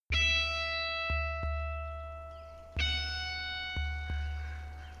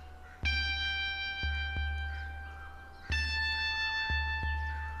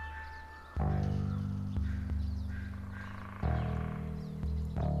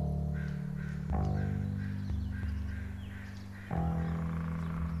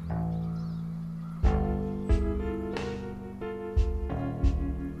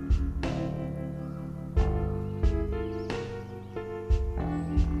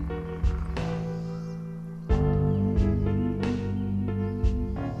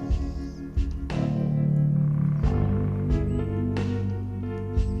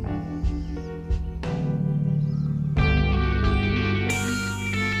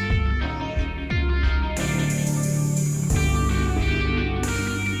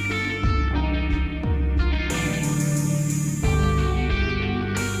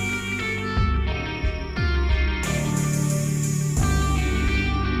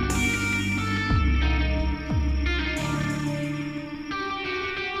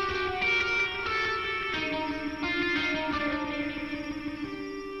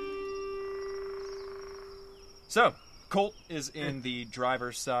So, Colt is in the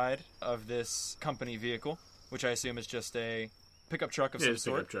driver's side of this company vehicle, which I assume is just a pickup truck of some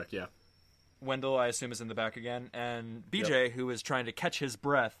sort. Pickup truck, yeah. Wendell, I assume, is in the back again. And BJ, who is trying to catch his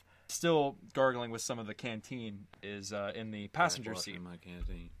breath, still gargling with some of the canteen, is in the passenger seat. In my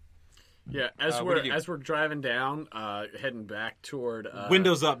canteen. Yeah, as we're driving down, heading back toward...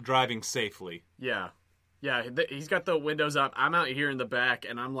 windows up, driving safely. Yeah. Yeah, he's got the windows up. I'm out here in the back,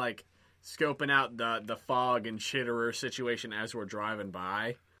 and I'm, like, scoping out the fog and chitterer situation as we're driving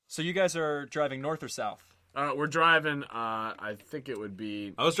by. So you guys are driving north or south? We're driving, I think it would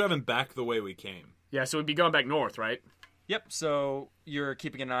be... I was driving back the way we came. Yeah, so we'd be going back north, right? Yep, so you're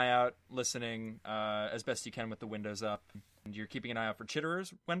keeping an eye out, listening as best you can with the windows up. And you're keeping an eye out for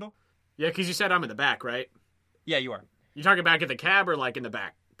chitterers, Wendell? Yeah, because you said I'm in the back, right? Yeah, you are. You talking back at the cab or, like, in the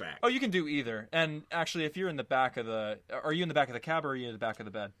back? Oh, you can do either. And actually, if you're in the back of the... Are you in the back of the cab or are you in the back of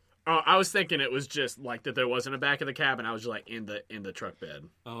the bed? Oh, I was thinking it was just, like, that there wasn't a back of the cab and I was just, like, in the truck bed.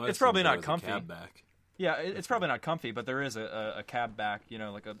 Oh, it's probably not comfy. Cab back. Yeah, it's probably not comfy, but there is a cab back, you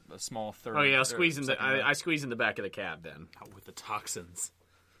know, like a small third. Oh, yeah, I squeeze in the back of the cab then. Out with the toxins.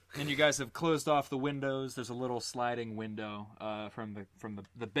 And you guys have closed off the windows. There's a little sliding window from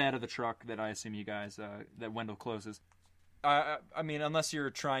the bed of the truck that I assume you guys, that Wendell closes. I mean, unless you're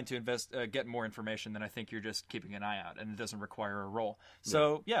trying to get more information, then I think you're just keeping an eye out, and it doesn't require a roll.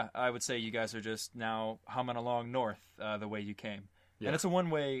 So, yeah, I would say you guys are just now humming along north the way you came. Yeah. And it's a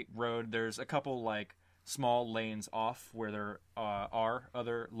one-way road. There's a couple, like, small lanes off where there are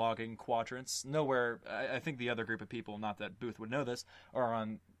other logging quadrants. Nowhere, I think the other group of people, not that Booth would know this, are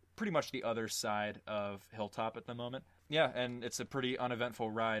on pretty much the other side of Hilltop at the moment. Yeah, and it's a pretty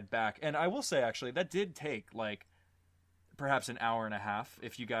uneventful ride back. And I will say, actually, that did take, like, perhaps an hour and a half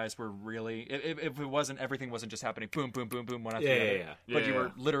if you guys were really... If it wasn't... Everything wasn't just happening boom, boom, boom, boom, one after the other. Yeah. But you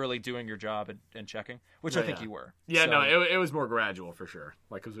were literally doing your job and checking, which I think you were. Yeah, so, no, it was more gradual for sure.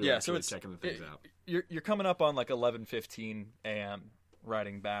 Like, because we were actually checking the things out. You're coming up on like 11:15 a.m.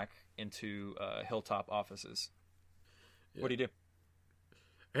 riding back into Hilltop offices. Yeah. What do you do?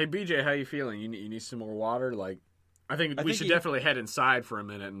 Hey, BJ, how you feeling? You need some more water? Like, I think we should definitely head inside for a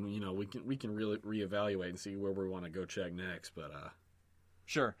minute, and you know we can really reevaluate and see where we want to go check next. But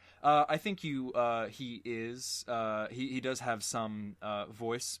sure, I think he does have some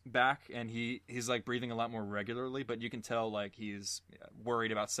voice back, and he's like breathing a lot more regularly, but you can tell like he's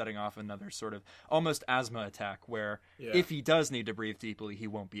worried about setting off another sort of almost asthma attack, where if he does need to breathe deeply, he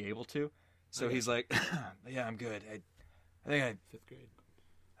won't be able to. So he's like, yeah, I'm good. I think fifth grade.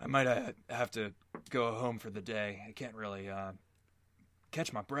 I might have to go home for the day. I can't really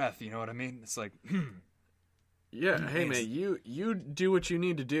catch my breath, you know what I mean? It's like, yeah, hey, man, you do what you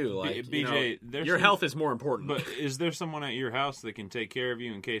need to do. Like, BJ, your health is more important. But is there someone at your house that can take care of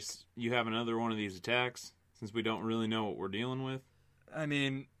you in case you have another one of these attacks, since we don't really know what we're dealing with? I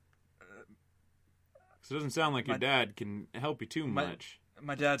mean... Because it doesn't sound like your dad can help you too much.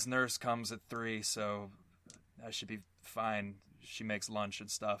 My dad's nurse comes at 3, so I should be fine. She makes lunch and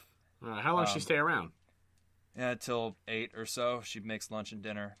stuff. How long does she stay around? Yeah, till 8 or so. She makes lunch and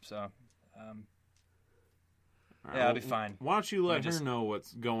dinner. So, I'll be fine. Why don't you let her know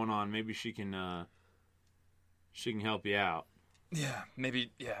what's going on? Maybe she can help you out. Yeah,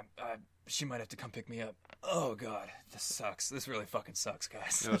 maybe. Yeah, she might have to come pick me up. Oh God, this sucks. This really fucking sucks,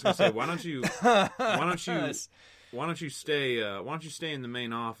 guys. I was gonna say, why don't you stay in the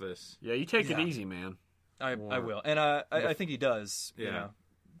main office? Yeah, you take it easy, man. I will, and I think he does. You know,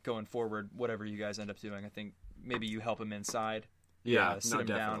 going forward, whatever you guys end up doing, I think maybe you help him inside. Yeah, sit him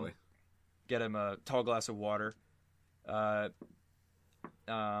definitely. down, get him a tall glass of water, and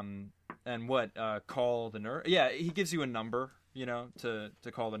call the nurse. Yeah, he gives you a number, you know, to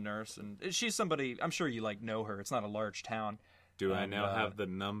call the nurse, and she's somebody. I'm sure you like know her. It's not a large town. Do I now have the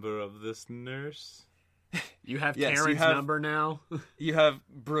number of this nurse? You have Karen's number now? You have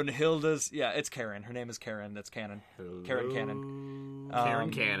Brunhilde's... Yeah, it's Karen. Her name is Karen. That's Cannon. Hello. Karen Cannon.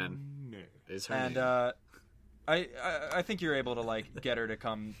 Karen Cannon is her name. And I think you're able to, like, get her to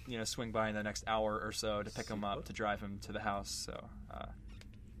come, you know, swing by in the next hour or so to pick him up, to drive him to the house. So,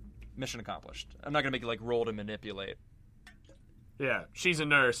 mission accomplished. I'm not going to make you, like, roll to manipulate. Yeah, she's a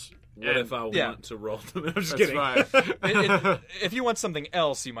nurse. What if I want to roll to... I'm just That's kidding. fine. If you want something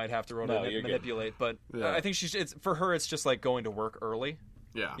else, you might have to roll to manipulate. But I think for her, it's just like going to work early.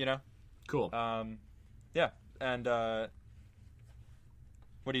 Yeah. You know? Cool. Yeah. And what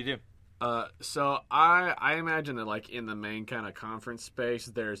do you do? So I imagine that, like, in the main kind of conference space,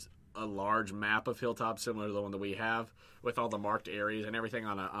 there's a large map of Hilltop similar to the one that we have, with all the marked areas and everything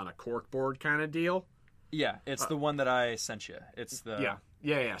on a cork board kind of deal. Yeah, it's the one that I sent you. It's the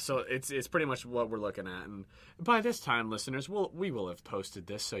Yeah. So it's pretty much what we're looking at, and by this time, listeners, we will have posted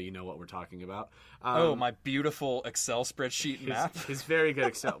this, so you know what we're talking about. My beautiful Excel spreadsheet map. His very good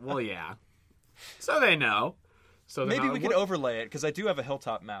Excel. Well, yeah. So they know. So maybe we could overlay it because I do have a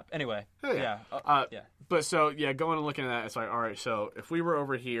hilltop map. Anyway, yeah. But so going and looking at that, it's like, all right. So if we were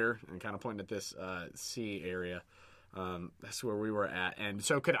over here and kind of pointing at this C area, that's where we were at. And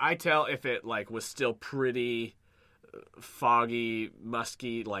so could I tell if it like was still pretty foggy,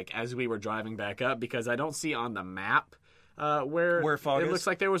 musky, like as we were driving back up? Because I don't see on the map where fog looks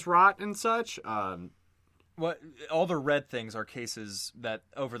like there was rot and such. What all the red things are cases that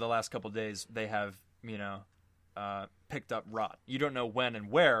over the last couple of days they have, picked up rot. You don't know when and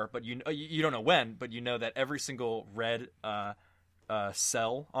where, but you don't know when, but you know that every single red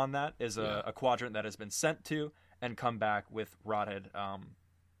cell on that is a quadrant that has been sent to and come back with rotted,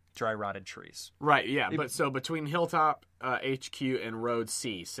 dry rotted trees. Right. Yeah. But so between Hilltop HQ and Road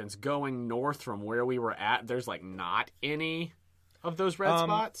C, since going north from where we were at, there's like not any of those red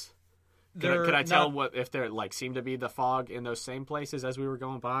spots. Could I tell what if there like seemed to be the fog in those same places as we were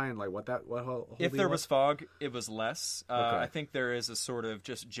going by, and like what if there was fog, it was less. Okay. I think there is a sort of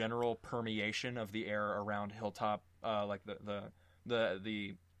just general permeation of the air around Hilltop, like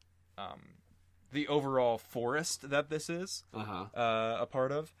the overall forest that this is a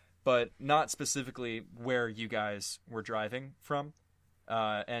part of, but not specifically where you guys were driving from.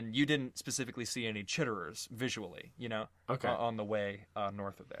 And you didn't specifically see any chitterers visually, on the way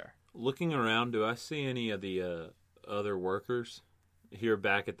north of there. Looking around, do I see any of the other workers here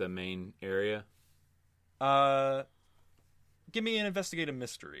back at the main area? Give me an investigative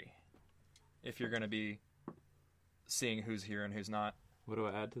mystery if you're going to be seeing who's here and who's not. What do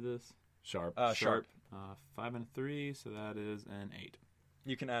I add to this? Sharp. 5 and 3, so that is an 8.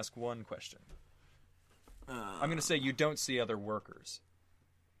 You can ask one question. I'm going to say you don't see other workers.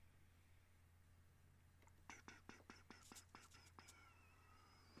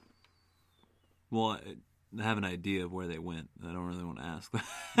 Well, I have an idea of where they went. I don't really want to ask.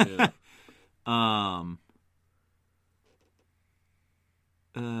 Yeah.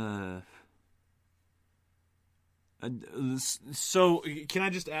 So, can I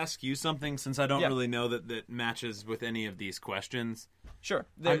just ask you something, since I don't really know that matches with any of these questions? Sure,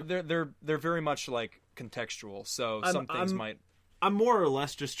 they're very much like contextual. So some things might. I'm more or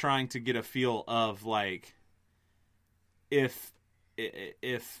less just trying to get a feel of like if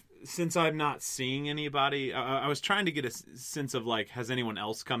since I'm not seeing anybody, I was trying to get a sense of like, has anyone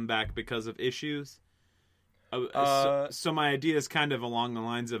else come back because of issues? So my idea is kind of along the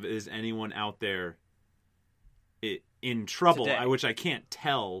lines of, is anyone out there in trouble? Which I can't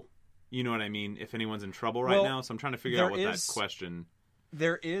tell, you know what I mean, if anyone's in trouble right now. So I'm trying to figure out what that question...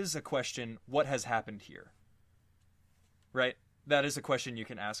 There is a question, what has happened here? Right? That is a question you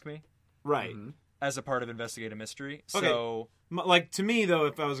can ask me. Right. As a part of Investigate a Mystery. Okay. So... Like, to me, though,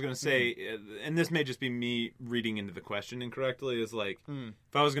 if I was going to say, and this may just be me reading into the question incorrectly, is like,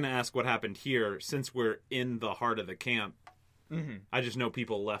 if I was going to ask what happened here, since we're in the heart of the camp, I just know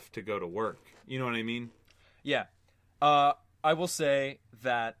people left to go to work. You know what I mean? Yeah. I will say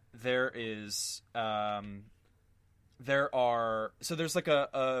that there is, there's like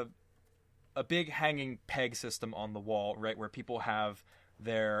a big hanging peg system on the wall, right, where people have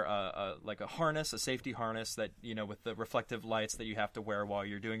their like a harness, a safety harness that, with the reflective lights that you have to wear while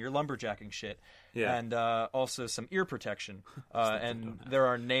you're doing your lumberjacking shit. Yeah. And also some ear protection. And there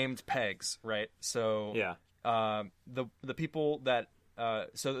are named pegs, right? So the people that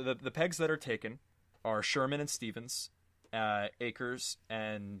so the pegs that are taken are Sherman and Stevens, Akers,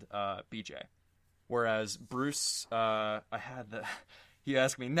 and BJ. Whereas Bruce, I had the... You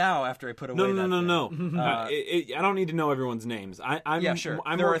ask me now after I put away that thing. No. I don't need to know everyone's names. I'm sure.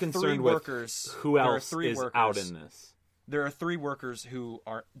 I'm more concerned with who else is out in this. There are 3 workers who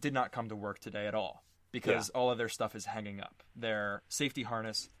did not come to work today at all because all of their stuff is hanging up. Their safety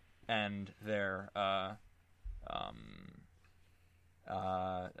harness and their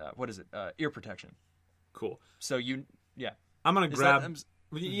ear protection. Cool. So I'm gonna grab.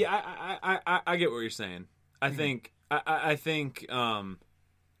 I get what you're saying. I think. I think, I'm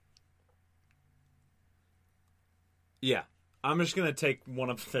just going to take one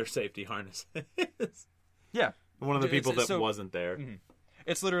of their safety harnesses. Yeah. One of the people that wasn't there. Mm-hmm.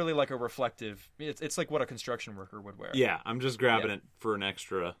 It's literally like a reflective, it's like what a construction worker would wear. Yeah, I'm just grabbing it for an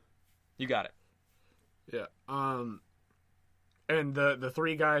extra. You got it. Yeah. And the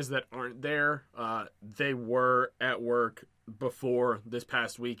 3 guys that aren't there, they were at work before this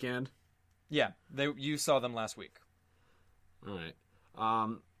past weekend. Yeah, you saw them last week. All right.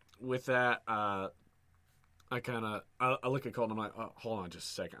 With that, I look at Colton. I'm like, oh, hold on just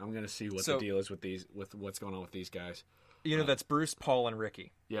a second. I'm gonna see what the deal is with what's going on with these guys. You know, that's Bruce, Paul, and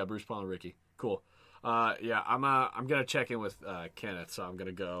Ricky. Yeah, Bruce, Paul, and Ricky. Cool. Yeah, I'm gonna check in with Kenneth, so I'm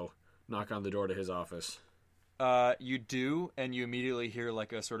gonna go knock on the door to his office. You do, and you immediately hear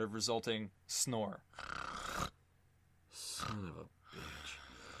like a sort of resulting snore. Son of a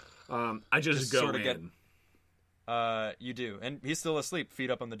bitch. I just go sort of in. You do, and he's still asleep,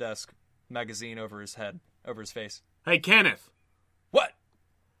 feet up on the desk, magazine over his head, over his face. Hey, Kenneth. What?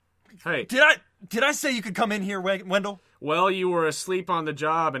 Hey. Did I say you could come in here, Wendell? Well, you were asleep on the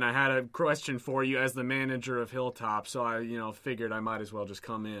job, and I had a question for you as the manager of Hilltop, so I, figured I might as well just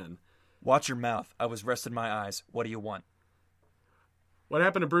come in. Watch your mouth. I was resting my eyes. What do you want? What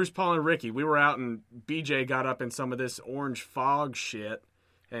happened to Bruce, Paul, and Ricky? We were out, and BJ got up in some of this orange fog shit,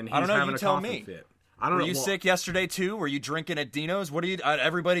 and he's having a coughing fit. I don't know. Were you sick yesterday, too? Were you drinking at Dino's? What are you...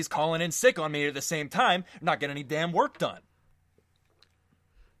 everybody's calling in sick on me at the same time. I'm not getting any damn work done.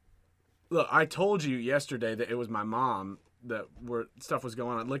 Look, I told you yesterday that it was my mom that stuff was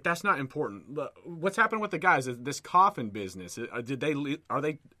going on. Look, that's not important. Look, what's happened with the guys? This coffin business. Are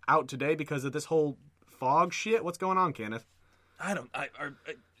they out today because of this whole fog shit? What's going on, Kenneth?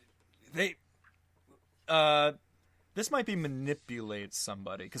 This might be manipulate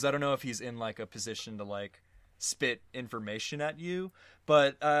somebody, because I don't know if he's in like a position to like spit information at you,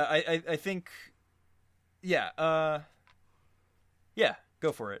 but I think, yeah,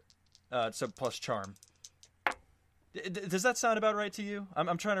 go for it. So plus charm. Does that sound about right to you?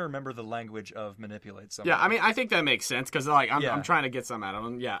 I'm trying to remember the language of manipulate somebody. Yeah, I mean, I think that makes sense because like I'm trying to get some out of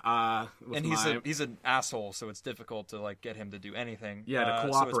him. Yeah. And he's an asshole, so it's difficult to like get him to do anything. Yeah, to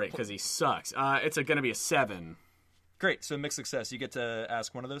cooperate because he sucks. It's going to be a 7. Great. So mixed success. You get to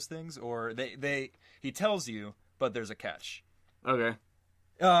ask one of those things, or he tells you, but there's a catch. Okay.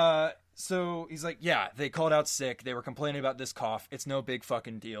 So he's like, yeah, they called out sick. They were complaining about this cough. It's no big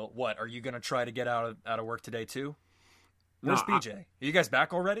fucking deal. What? Are you gonna try to get out of work today too? Where's BJ? Are you guys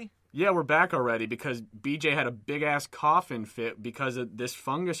back already? Yeah, we're back already because BJ had a big ass coughing fit because of this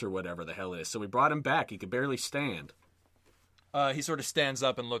fungus or whatever the hell it is. So we brought him back. He could barely stand. He sort of stands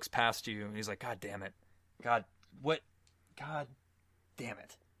up and looks past you, and he's like, God damn it. God, what? God damn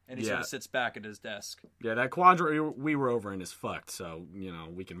it. And he sort of sits back at his desk. Yeah, that quadrant we were over in is fucked, so,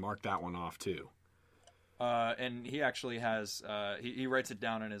 we can mark that one off, too. And he actually has, he writes it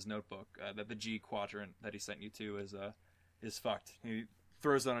down in his notebook, that the G quadrant that he sent you to is fucked. He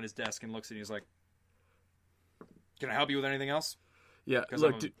throws it on his desk and looks at you, he's like, can I help you with anything else? Yeah,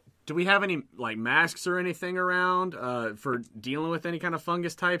 look, do we have any, like, masks or anything around for dealing with any kind of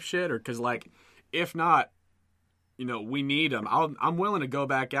fungus type shit? Or, because, like, if not, we need them. I'm willing to go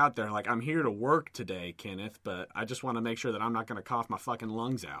back out there. Like, I'm here to work today, Kenneth, but I just want to make sure that I'm not going to cough my fucking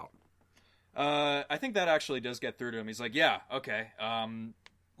lungs out. I think that actually does get through to him. He's like, yeah, okay.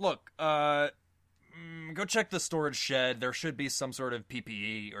 Look, go check the storage shed. There should be some sort of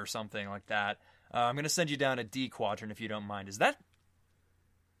PPE or something like that. I'm going to send you down a D quadrant if you don't mind. Is that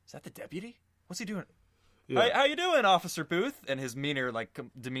the deputy? What's he doing? Yeah. How you doing, Officer Booth? And his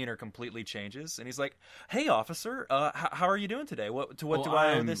demeanor completely changes, and he's like, "Hey, officer, how are you doing today? What do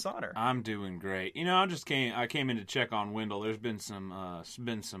I owe this honor?" I'm doing great. I came in to check on Wendell. There's been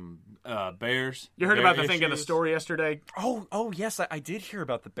some bears. You heard about the thing in the store yesterday? Oh yes, I did hear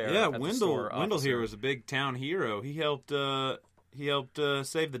about the bear. Yeah, at Wendell here was a big town hero. He helped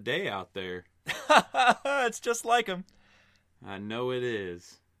save the day out there. It's just like him. I know it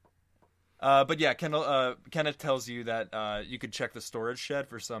is. But yeah, Kenneth tells you that you could check the storage shed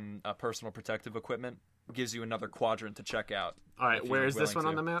for some personal protective equipment. Gives you another quadrant to check out. All right, where is this one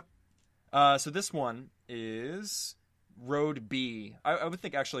on the map? So this one is Road B. I would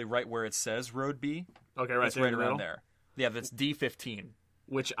think actually right where it says Road B. Okay, right there, right around there. Yeah, that's D15.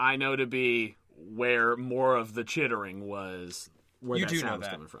 Which I know to be where more of the chittering was. Where you that do sound know was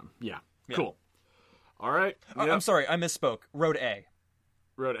that. coming from. Yeah, cool. All right. I'm sorry, I misspoke. Road A.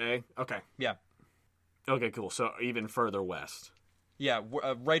 Road A? Okay. Yeah. Okay, cool. So even further west. Yeah,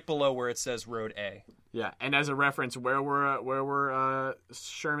 right below where it says Road A. Yeah, and as a reference, where were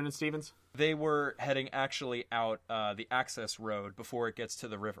Sherman and Stevens? They were heading actually out the access road before it gets to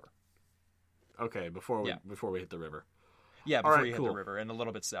the river. Okay, before we hit the river. Yeah, before you hit the river and a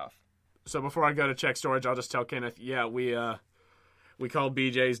little bit south. So before I go to check storage, I'll just tell Kenneth, we called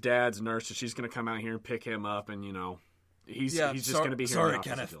BJ's dad's nurse, so she's going to come out here and pick him up, and he's just going to be here. Sorry,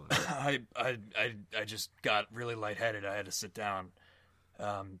 Kenneth. I just got really lightheaded. I had to sit down.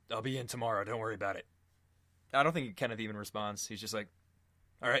 I'll be in tomorrow. Don't worry about it. I don't think Kenneth even responds. He's just like,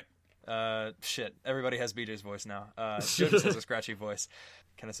 all right. Shit. Everybody has BJ's voice now. Joe just has a scratchy voice.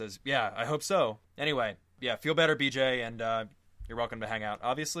 Kenneth says, yeah, I hope so. Anyway, yeah, feel better, BJ, and you're welcome to hang out,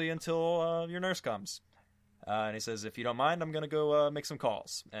 obviously, until your nurse comes. And he says, if you don't mind, I'm going to go make some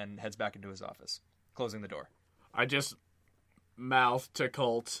calls, and heads back into his office, closing the door. I just mouth to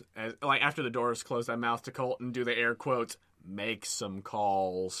Colt, like after the door is closed, I mouth to Colt and do the air quotes, make some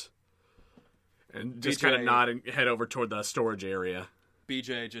calls. And just kind of nod and head over toward the storage area.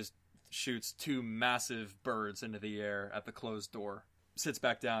 BJ just shoots 2 massive birds into the air at the closed door, sits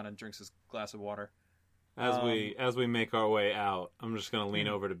back down and drinks his glass of water. As we make our way out, I'm just going to lean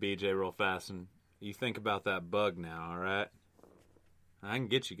over to BJ real fast and you think about that bug now, all right? I can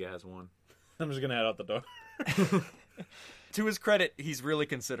get you guys one. I'm just gonna head out the door. To his credit, he's really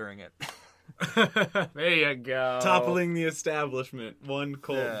considering it. There you go. Toppling the establishment, one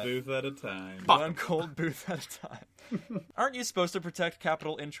cold booth at a time. One cold booth at a time. Aren't you supposed to protect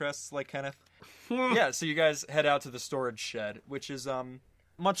capital interests like Kenneth? Yeah, so you guys head out to the storage shed, which is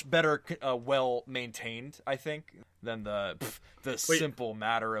much better, well maintained, I think, than the simple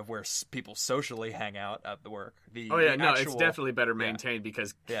matter of where people socially hang out at the work. It's definitely better maintained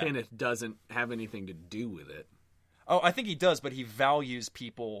because Kenneth doesn't have anything to do with it. Oh, I think he does, but he values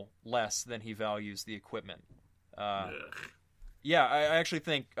people less than he values the equipment. Yeah, I actually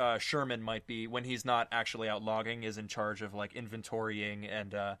think Sherman might be, when he's not actually out logging, is in charge of like inventorying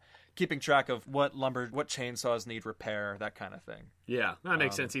and keeping track of what chainsaws need repair, that kind of thing. Yeah, that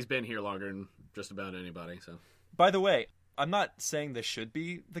makes sense. He's been here longer than just about anybody. So, by the way, I'm not saying this should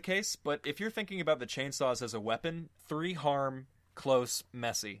be the case, but if you're thinking about the chainsaws as a weapon, 3 harm, close,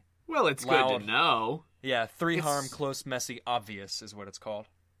 messy. Well, it's loud. Good to know. Yeah, 3 harm, close, messy, obvious is what it's called.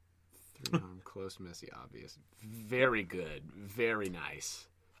 3 harm, close, messy, obvious. Very good. Very nice.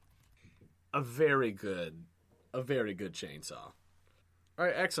 A very good chainsaw. All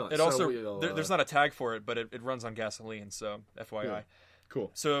right, excellent. It also there's not a tag for it, but it runs on gasoline, so FYI.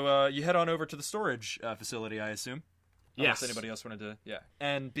 Cool. So you head on over to the storage facility, I assume. Yes. Unless anybody else wanted to, yeah.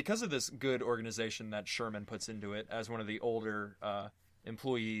 And because of this good organization that Sherman puts into it, as one of the older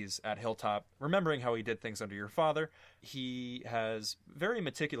employees at Hilltop, remembering how he did things under your father, he has very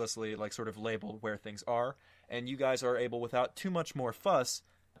meticulously sort of labeled where things are, and you guys are able, without too much more fuss,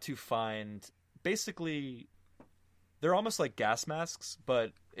 to find basically, they're almost like gas masks,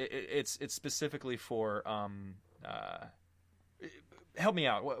 but it's specifically for help me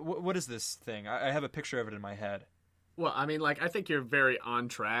out. What is this thing? I have a picture of it in my head. Well, I mean, I think you're very on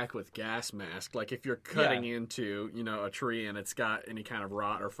track with gas mask. Like, if you're cutting into, a tree and it's got any kind of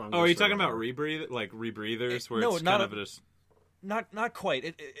rot or fungus. Oh, are you talking about rebreathers? Where no, it's kind of just... Not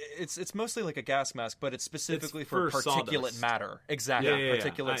quite. It's mostly like a gas mask, but it's specifically for particulate sawdust. matter. Exactly,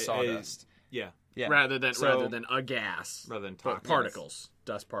 particulate sawdust. Yeah. Rather than a gas. Rather than particles,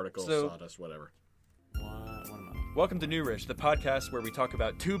 dust particles, sawdust, whatever. What am I? Welcome to NEWRIDGE, the podcast where we talk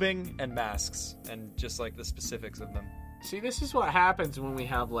about tubing and masks and just the specifics of them. See, this is what happens when we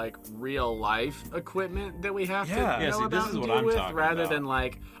have real life equipment that we have to know about and deal with, rather than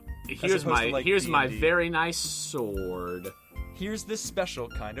here's my very nice sword. Here's this special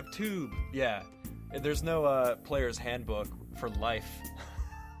kind of tube. Yeah, there's no player's handbook for life.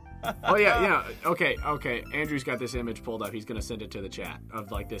 Oh yeah. Okay. Andrew's got this image pulled up. He's gonna send it to the chat of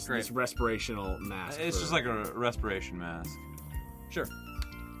this respirational mask. It's just like a respiration mask. Sure.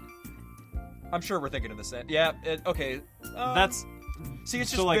 I'm sure we're thinking of the same. Yeah. Okay. That's. See, it's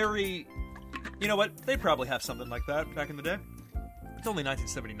just very. You know what? They probably have something like that back in the day. It's only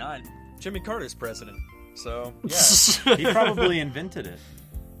 1979. Jimmy Carter's president. So yeah, he probably invented it.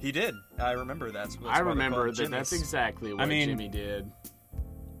 He did. I remember that. I remember that. That's exactly what Jimmy did.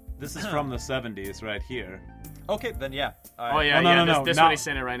 This is from the 70s right here. Okay, then yeah. No. This one he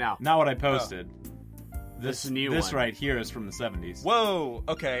sent it right now. Not what I posted. This one right here is from the 70s. Whoa.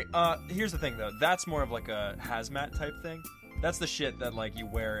 Okay. Here's the thing though. That's more of a hazmat type thing. That's the shit that you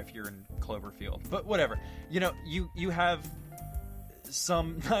wear if you're in Cloverfield. But whatever. You have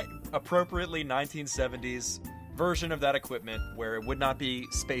some appropriately 1970s version of that equipment where it would not be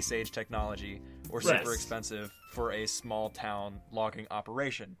space age technology or super expensive for a small town logging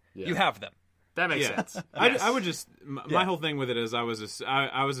operation. Yeah. You have them. That makes sense. I would just my whole thing with it is I was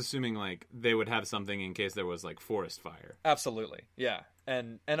assuming they would have something in case there was forest fire. Absolutely, yeah,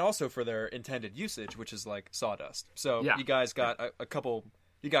 and also for their intended usage, which is sawdust. So you guys got a couple.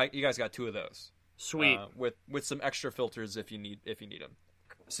 You guys got 2 of those. Sweet. With some extra filters if you need them.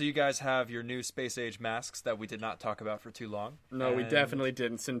 So you guys have your new space age masks that we did not talk about for too long. No, we definitely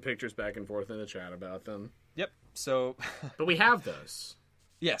didn't send pictures back and forth in the chat about them. Yep. So, but we have those.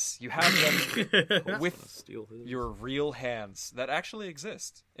 Yes, you have them with your real hands that actually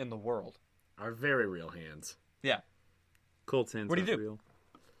exist in the world. Our very real hands. Yeah. Colt's hands. What do you do? Real.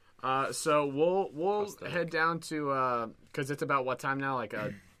 So we'll head down to because it's about what time now? Like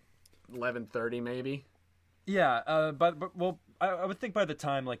 11:30 maybe. Yeah, but well, I would think by the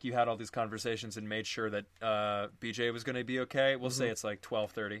time like you had all these conversations and made sure that BJ was going to be okay, we'll say it's like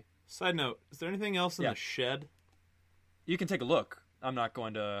 12:30. Side note: is there anything else in the shed? You can take a look. I'm not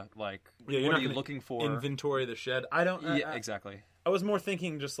going to like. Yeah, what are you looking for? Inventory the shed. I don't. Yeah, exactly. I was more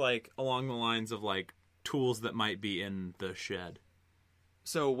thinking just like along the lines of like tools that might be in the shed.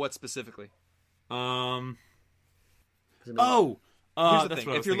 So what specifically? Here's Here's the that's thing.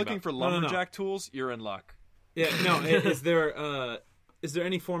 what I If was you're thinking looking about. for lumberjack tools, you're in luck. Yeah, no. Is there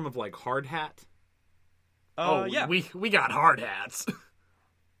any form of like hard hat? Yeah. We got hard hats.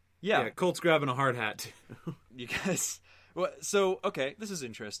 Yeah. Colt's grabbing a hard hat too. You guys. Well, so okay, this is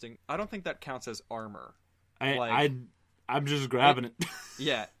interesting. I don't think that counts as armor. I'm just grabbing it.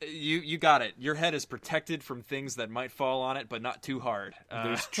 Yeah, you got it. Your head is protected from things that might fall on it, but not too hard.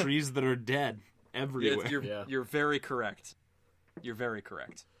 There's trees that are dead everywhere. You're very correct. You're very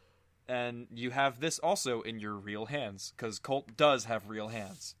correct. And you have this also in your real hands, because Colt does have real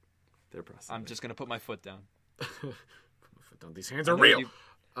hands. They're prosthetic. I'm just going to put my foot down. These hands are real.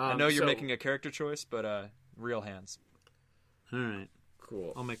 I know you're making a character choice, but real hands. All right.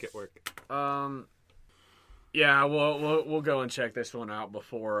 Cool. I'll make it work. Yeah, we'll go and check this one out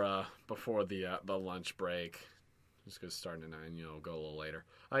before the lunch break. Just because starting at 9, go a little later.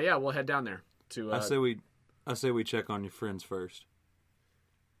 Yeah, we'll head down there to. I say we check on your friends first.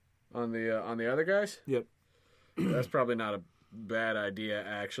 On the other guys. Yep. That's probably not a bad idea,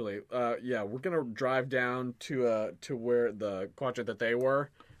 actually. Yeah, we're gonna drive down to where the quadrant that they were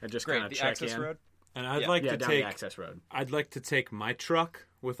and just kind of check access in. road. And I'd like to down take the access road. I'd like to take my truck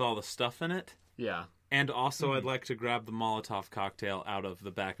with all the stuff in it. Yeah. And also, I'd like to grab the Molotov cocktail out of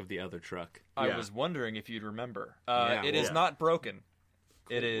the back of the other truck. I was wondering if you'd remember. Yeah, it is not broken.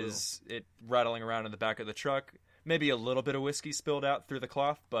 It is rattling around in the back of the truck. Maybe a little bit of whiskey spilled out through the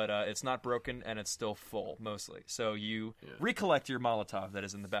cloth, but it's not broken and it's still full mostly. So you recollect your Molotov that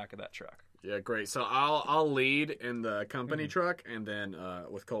is in the back of that truck. Yeah, great. So I'll lead in the company truck and then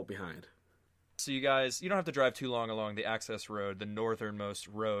with Colt behind. So you guys, you don't have to drive too long along the access road, the northernmost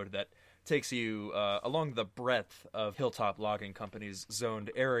road that takes you along the breadth of Hilltop Logging Company's zoned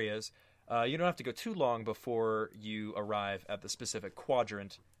areas. You don't have to go too long before you arrive at the specific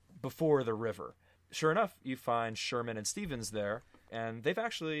quadrant before the river. Sure enough, you find Sherman and Stevens there, and they've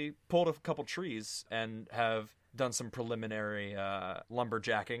actually pulled a couple trees and have done some preliminary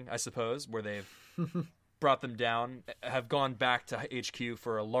lumberjacking, I suppose, where they've brought them down, have gone back to HQ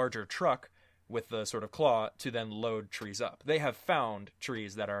for a larger truck with the sort of claw to then load trees up. They have found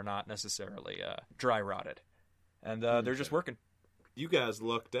trees that are not necessarily dry rotted, and they're just working. You guys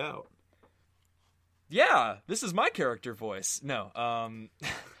lucked out. Yeah, this is my character voice. No,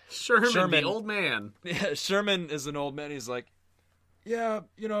 Sherman, the old man. Yeah, Sherman is an old man. He's like, yeah,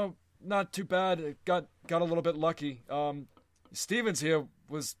 not too bad. Got a little bit lucky. Stevens here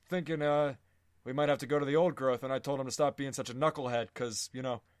was thinking we might have to go to the old growth, and I told him to stop being such a knucklehead because,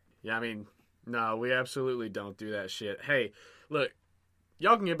 Yeah, I mean, no, we absolutely don't do that shit. Hey, look,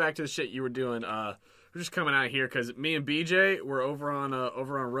 y'all can get back to the shit you were doing. We're just coming out here because me and BJ were over on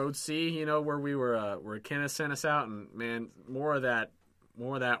Road C, where we were, where Kenneth sent us out, and man, more of that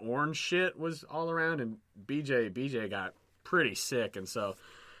orange shit was all around, and BJ got pretty sick, and so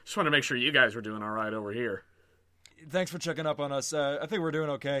just want to make sure you guys were doing all right over here. Thanks for checking up on us. I think we're doing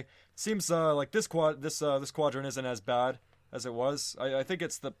okay. Seems like this quadrant isn't as bad as it was. I think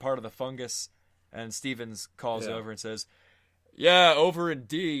it's the part of the fungus. And Stevens calls over and says, "Yeah, over in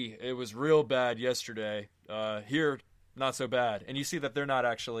D, it was real bad yesterday. Here, not so bad." And you see that they're not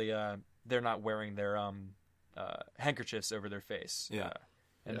actually they're not wearing their handkerchiefs over their face. Yeah.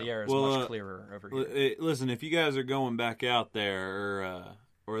 And the air is much clearer over here. Listen, if you guys are going back out there,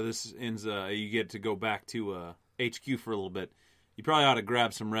 or this ends, you get to go back to HQ for a little bit, you probably ought to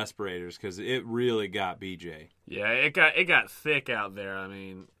grab some respirators because it really got BJ. Yeah, it got thick out there. I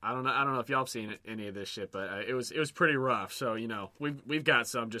mean, I don't know if y'all have seen any of this shit, but it was pretty rough. So we've got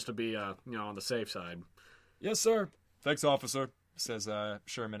some just to be on the safe side. Yes, sir. Thanks, officer. Says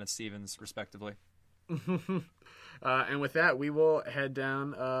Sherman and Stevens respectively. And with that, we will head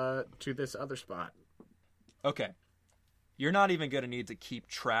down to this other spot. Okay. You're not even going to need to keep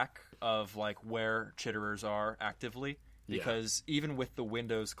track of where chitterers are actively. Because even with the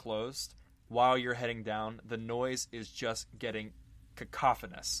windows closed, while you're heading down, the noise is just getting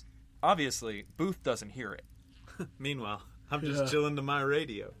cacophonous. Obviously, Booth doesn't hear it. Meanwhile, I'm just chilling to my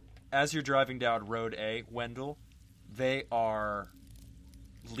radio. As you're driving down Road A, Wendell, they are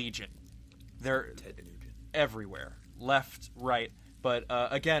legion. They're everywhere. Left, right. But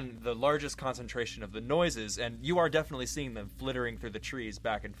again, the largest concentration of the noises, and you are definitely seeing them flittering through the trees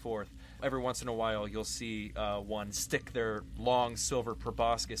back and forth. Every once in a while, you'll see one stick their long silver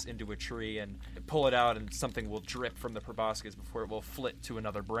proboscis into a tree and pull it out, and something will drip from the proboscis before it will flit to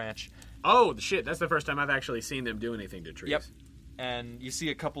another branch. Oh, shit. That's the first time I've actually seen them do anything to trees. Yep. And you see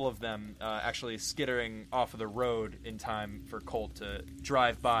a couple of them actually skittering off of the road in time for Colt to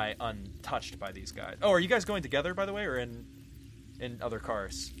drive by untouched by these guys. Oh, are you guys going together, by the way, or in other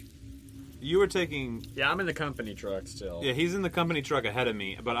cars? You were taking... Yeah, I'm in the company truck still. Yeah, he's in the company truck ahead of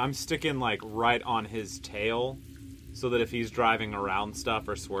me, but I'm sticking, like, right on his tail so that if he's driving around stuff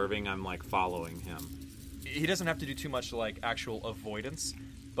or swerving, I'm, like, following him. He doesn't have to do too much, like, actual avoidance,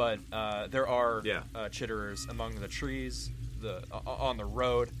 but there are Yeah. chitterers among the trees, on the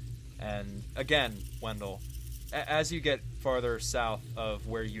road, and again, Wendell, as you get farther south of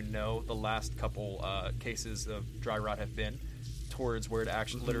where you know the last couple cases of dry rot have been, towards where it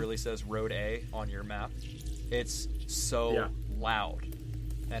actually literally says Road A on your map, it's so loud,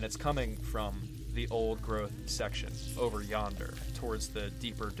 and it's coming from the old growth section over yonder towards the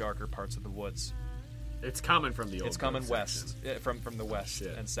deeper, darker parts of the woods. It's coming from the old It's coming growth west, from the west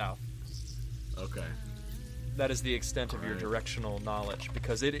Shit. and south. Okay. That is the extent of your directional knowledge,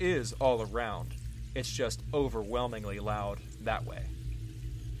 because it is all around. It's just overwhelmingly loud that way.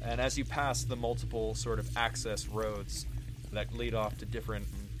 And as you pass the multiple sort of access roads that lead off to different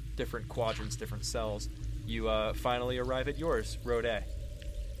quadrants, different cells, you finally arrive at yours, Road A.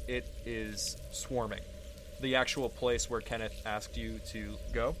 It is swarming. The actual place where Kenneth asked you to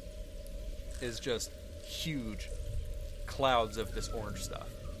go is just huge clouds of this orange stuff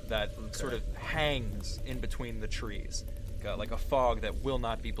that sort of hangs in between the trees, like a fog that will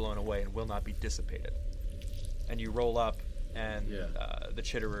not be blown away and will not be dissipated. And you roll up, and the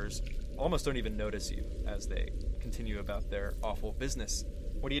chitterers almost don't even notice you as they continue about their awful business.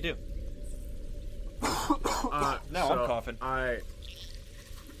 What do you do? Now I'm coughing.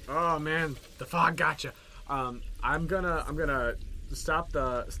 Oh man, the fog got you. I'm gonna stop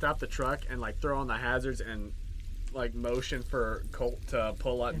the truck and like throw on the hazards and like motion for Colt to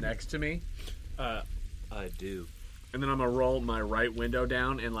pull up next to me. I do. And then I'm gonna roll my right window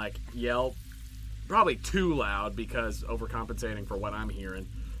down and like yell, probably too loud because overcompensating for what I'm hearing.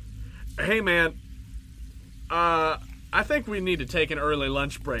 Hey man, I think we need to take an early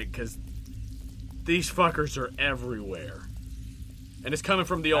lunch break because these fuckers are everywhere, and it's coming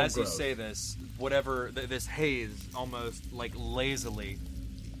from the old As growth. you say this, whatever this haze almost like lazily,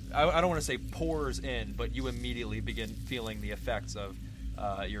 I don't want to say pours in, but you immediately begin feeling the effects of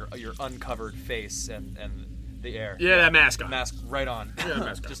your uncovered face and the air. Yeah, that mask on. Mask right on. Yeah,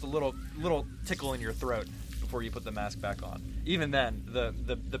 mask on. Just a little tickle in your throat before you put the mask back on. Even then,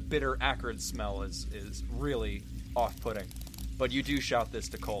 the bitter, acrid smell is really off-putting. But you do shout this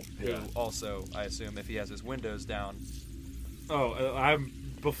to Colt, who also, I assume, if he has his windows down. Oh,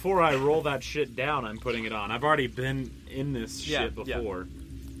 before I roll that shit down, I'm putting it on. I've already been in this shit Yeah. before.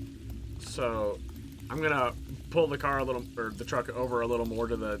 So I'm gonna pull the truck over a little more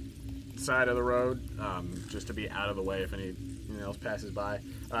to the side of the road, just to be out of the way if anything else passes by,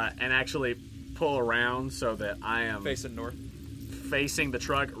 and actually pull around so that I am Facing north. facing the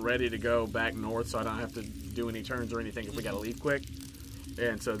truck, ready to go back north, so I don't have to do any turns or anything if we gotta leave quick.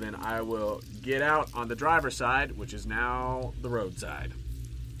 And so then I will get out on the driver's side, which is now the road side.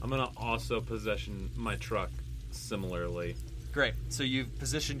 I'm gonna also position my truck similarly. Great. So you've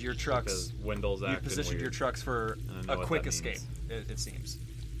positioned your trucks. Because Wendell's acting You've positioned weird. your trucks for I know a what quick that escape. means. It seems.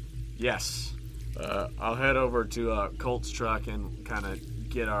 Yes. I'll head over to Colt's truck and kind of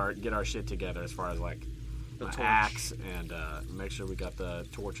get our shit together as far as like the torch. axe and make sure we got the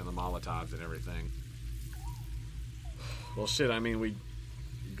torch and the Molotovs and everything. Well, shit. I mean, we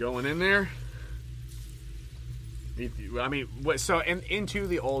going in there. I mean, so into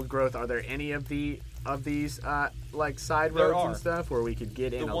the old growth. Are there any of these like side There roads are. and stuff where we could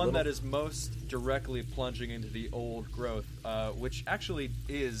get in? The a one little... that is most directly plunging into the old growth, which actually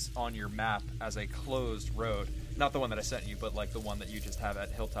is on your map as a closed road. Not the one that I sent you, but like the one that you just have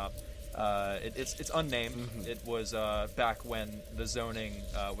at Hilltop. It's unnamed. Mm-hmm. It was back when the zoning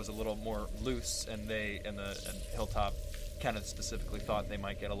was a little more loose, and and Hilltop, Kenneth specifically, thought they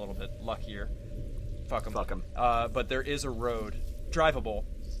might get a little bit luckier. Fuck them. But there is a road, drivable,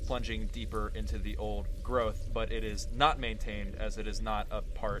 plunging deeper into the old growth, but it is not maintained, as it is not a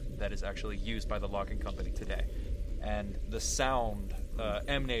part that is actually used by the logging company today. And the sound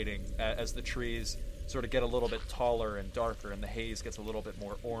emanating as the trees sort of get a little bit taller and darker, and the haze gets a little bit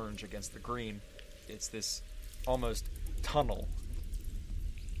more orange against the green, it's this almost tunnel.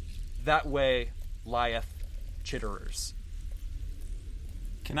 That way lieth chitterers.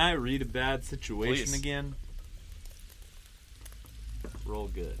 Can I read a bad situation Please. again? Roll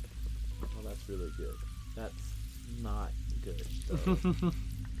good. Well, that's really good. That's not good, though.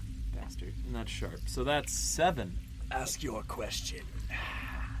 Bastard. And that's sharp. So that's 7. Ask your question.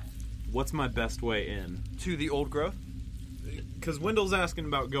 What's my best way in? To the old growth? Because Wendell's asking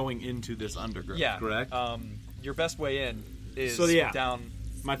about going into this undergrowth, Yeah. correct? Your best way in is So, yeah. down.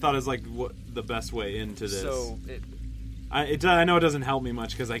 My thought is, like, what the best way into this. So I know it doesn't help me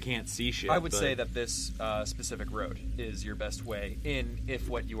much because I can't see shit. I would but say that this specific road is your best way in if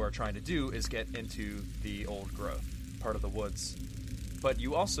what you are trying to do is get into the old growth, part of the woods. But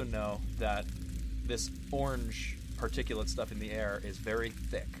you also know that this orange particulate stuff in the air is very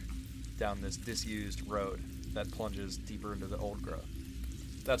thick down this disused road that plunges deeper into the old growth.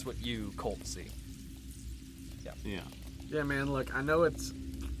 That's what you, Colt, see. Yeah. Yeah, man. Look, I know it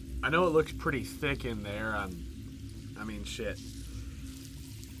looks pretty thick in there. I mean, shit.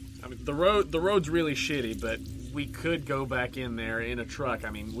 I mean, the road's really shitty, but we could go back in there in a truck.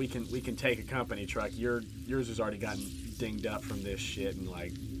 I mean, we can take a company truck. Yours has already gotten dinged up from this shit, and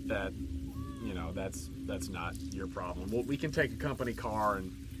like that, you know, that's not your problem. We can take a company car,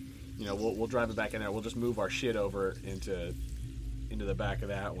 and you know, we'll drive it back in there. We'll just move our shit over into the back of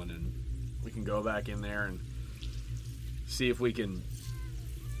that one, and we can go back in there and see if we can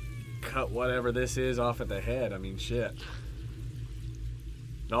cut whatever this is off at the head. I mean, shit.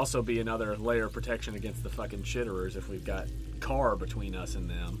 It'd also be another layer of protection against the fucking shitterers if we've got car between us and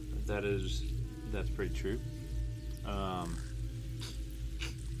them. That's pretty true.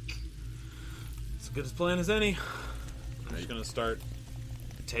 It's as good a plan as any. I'm just gonna start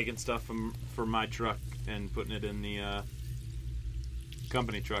taking stuff from my truck and putting it in the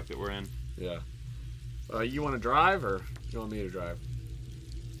company truck that we're in. Yeah. You want to drive, or you want me to drive?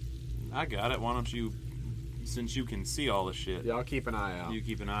 I got it. Why don't you, since you can see all the shit, Yeah, I'll keep an eye out. you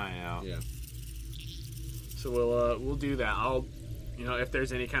keep an eye out. Yeah. So we'll do that. I'll, you know, if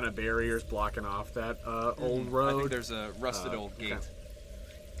there's any kind of barriers blocking off that old road. I think there's a rusted old gate. okay.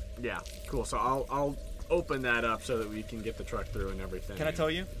 Yeah, cool. So I'll open that up so that we can get the truck through and everything. Can I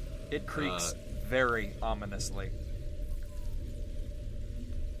tell you? It creaks very ominously.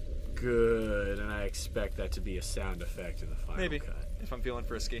 Good, and I expect that to be a sound effect in the final Maybe, cut. if I'm feeling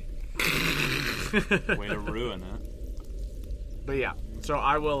frisky. Way to ruin it. But yeah, so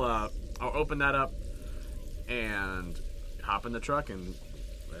I will. I'll open that up and hop in the truck, and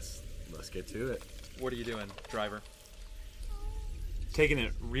let's get to it. What are you doing, driver? Taking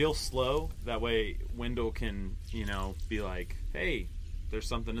it real slow. That way Wendell can, you know, be like, hey, there's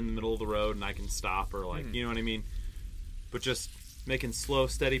something in the middle of the road and I can stop, or like, you know what I mean? But just making slow,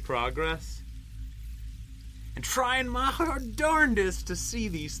 steady progress. And trying my hard darndest to see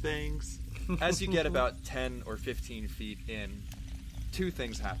these things. As you get about 10 or 15 feet in, two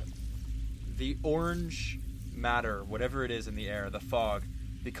things happen. The orange matter, whatever it is in the air, the fog,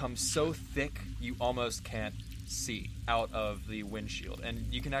 becomes so thick you almost can't see out of the windshield. And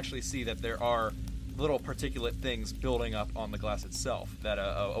you can actually see that there are little particulate things building up on the glass itself that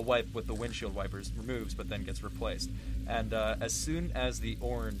a wipe with the windshield wipers removes but then gets replaced. And as soon as the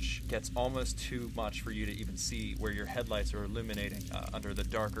orange gets almost too much for you to even see where your headlights are illuminating under the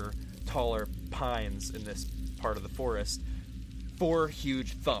darker, taller pines in this part of the forest, 4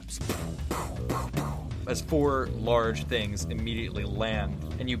 huge thumps as 4 large things immediately land,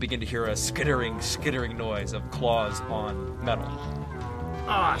 and you begin to hear a skittering noise of claws on metal.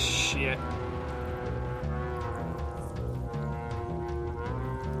 Ah, shit.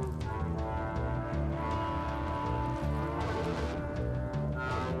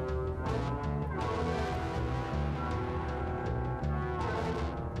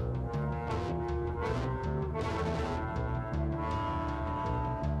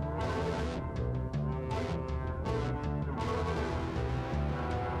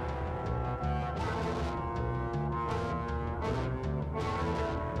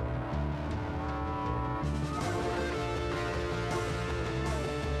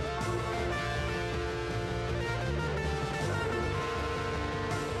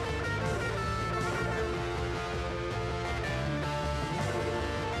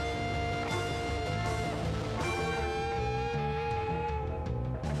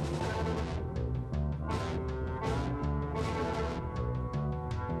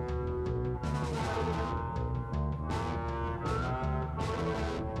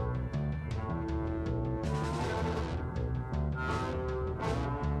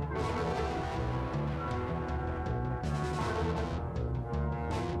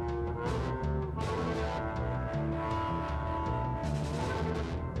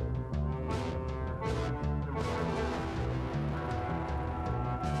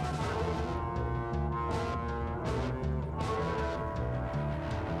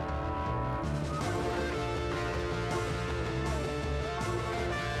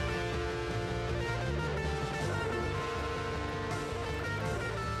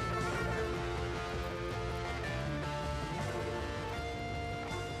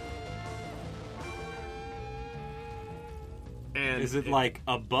 Is it like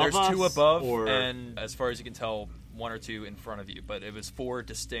above There's us? 2 above, or... and as far as you can tell, 1 or 2 in front of you. But it was 4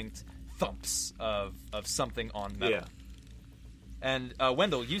 distinct thumps of something on metal. Yeah. And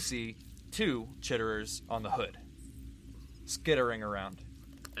Wendell, you see 2 chitterers on the hood, skittering around.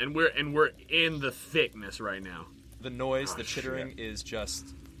 And we're in the thickness right now. The noise, the chittering is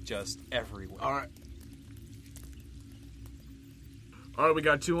just everywhere. All right, we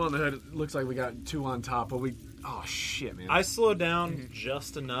got 2 on the hood. It looks like we got 2 on top, but oh shit, man. I slow down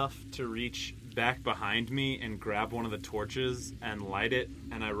just enough to reach back behind me and grab one of the torches and light it,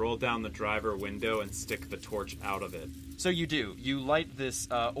 and I roll down the driver window and stick the torch out of it. So you do. You light this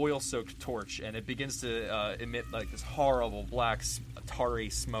oil-soaked torch, and it begins to emit like this horrible black tarry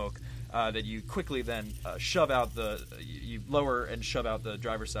smoke that you quickly then shove out you lower and shove out the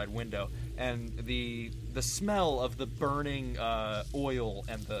driver's side window, and the smell of the burning oil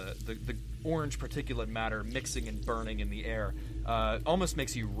and the orange particulate matter mixing and burning in the air almost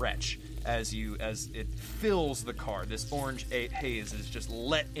makes you retch as it fills the car. This orange haze is just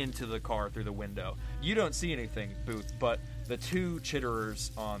let into the car through the window. You don't see anything, Booth, but the 2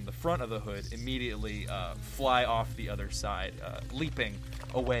 chitterers on the front of the hood immediately fly off the other side, leaping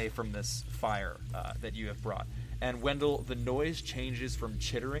away from this fire that you have brought. And Wendell, the noise changes from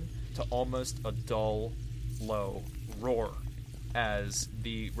chittering to almost a dull, low roar as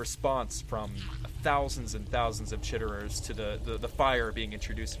the response from thousands and thousands of chitterers to the fire being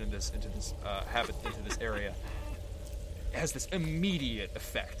introduced into this area has this immediate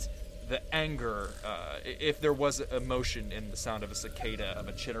effect. The anger, if there was emotion in the sound of a cicada, of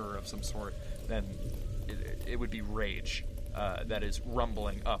a chitterer of some sort, then it would be rage that is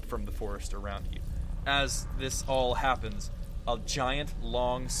rumbling up from the forest around you. As this all happens, a giant,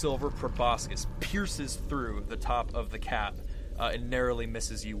 long silver proboscis pierces through the top of the cab and narrowly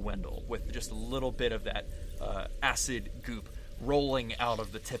misses you, Wendell, with just a little bit of that acid goop rolling out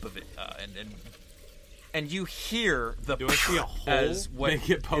of the tip of it, and you hear the Do I see a hole as what that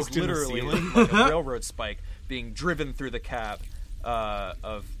get poked is in the literally ceiling? like a railroad spike being driven through the cab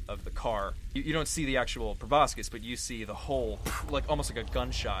of the car. You don't see the actual proboscis, but you see the hole, like almost like a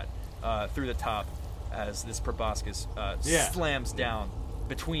gunshot, through the top as this proboscis slams down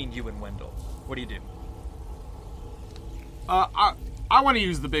between you and Wendell. What do you do? I want to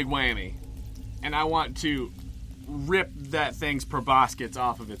use the big whammy, and I want to rip that thing's proboscis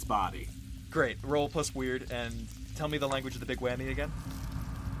off of its body. Great. Roll plus weird, and tell me the language of the big whammy again.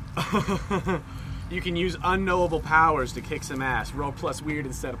 You can use unknowable powers to kick some ass. Roll plus weird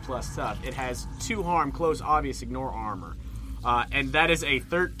instead of plus tough. It has 2 harm, close, obvious, ignore armor. And that is a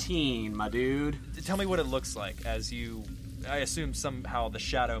 13, my dude. Tell me what it looks like as you... I assume somehow the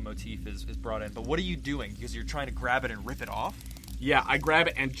shadow motif is brought in, but what are you doing? Because you're trying to grab it and rip it off? Yeah, I grab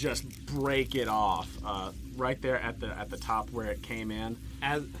it and just break it off. Right there at the top where it came in.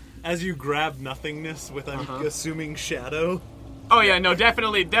 As you grab nothingness with, I'm assuming, shadow. Oh yeah, no,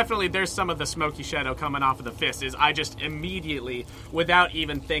 definitely. There's some of the smoky shadow coming off of the fist. Is I just immediately, without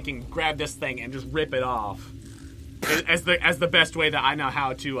even thinking, grab this thing and just rip it off, as the best way that I know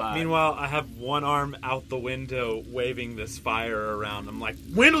how to. Meanwhile, I have one arm out the window, waving this fire around. I'm like,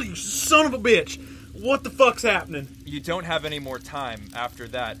 Wendell, you son of a bitch! What the fuck's happening? You don't have any more time after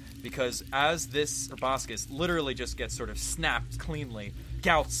that, because as this proboscis literally just gets sort of snapped cleanly,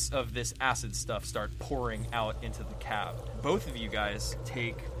 gouts of this acid stuff start pouring out into the cab. Both of you guys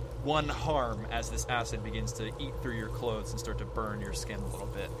take 1 harm as this acid begins to eat through your clothes and start to burn your skin a little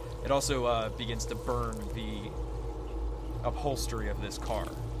bit. It also begins to burn the upholstery of this car.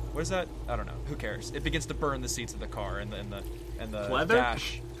 What is that? I don't know. Who cares? It begins to burn the seats of the car and the Leather?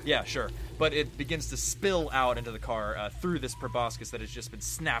 dash. Yeah, sure. But it begins to spill out into the car through this proboscis that has just been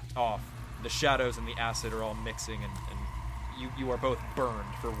snapped off. The shadows and the acid are all mixing, and you are both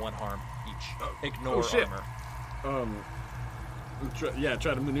burned for 1 harm each. Ignore armor. Try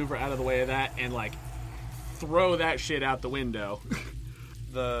to maneuver out of the way of that and like throw that shit out the window.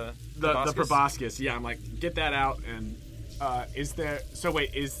 The proboscis. Yeah, I'm like, get that out. And is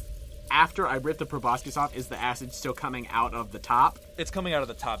after I rip the proboscis off, is the acid still coming out of the top? It's coming out of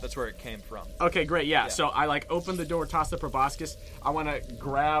the top. That's where it came from. Okay, great. Yeah. So I like open the door, toss the proboscis. I want to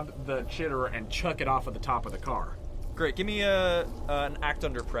grab the chitterer and chuck it off of the top of the car. Great. Give me an act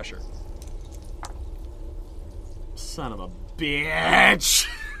under pressure. Son of a bitch.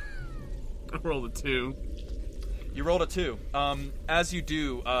 I rolled a 2. You rolled a 2. As you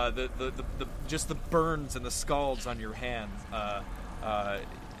do, just the burns and the scalds on your hands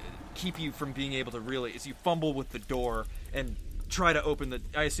keep you from being able to really, as you fumble with the door and try to open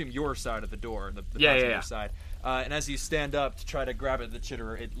I assume your side of the door, the passenger side. And as you stand up to try to grab at the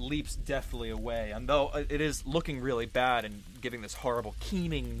chitterer, it leaps deftly away. And though it is looking really bad and giving this horrible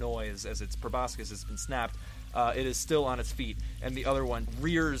keening noise as its proboscis has been snapped, it is still on its feet. And the other one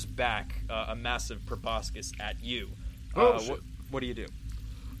rears back a massive proboscis at you. What do you do?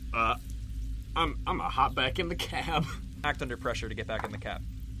 I'm gonna hop back in the cab. Act under pressure to get back in the cab.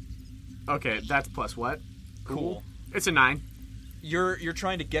 Okay, that's plus what? Cool. It's a 9. You're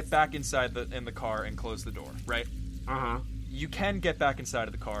trying to get back inside in the car and close the door, right? Uh-huh. You can get back inside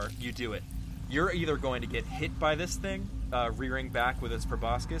of the car. You do it. You're either going to get hit by this thing, rearing back with its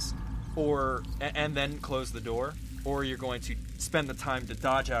proboscis, and then close the door, or you're going to spend the time to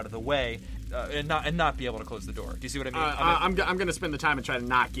dodge out of the way and not be able to close the door. Do you see what I mean? I'm going to spend the time and try to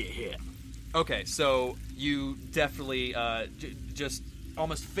not get hit. Okay, so you definitely just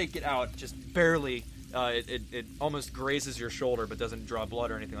almost fake it out, just barely. It almost grazes your shoulder but doesn't draw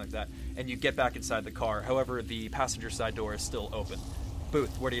blood or anything like that, and you get back inside the car. However, the passenger side door is still open.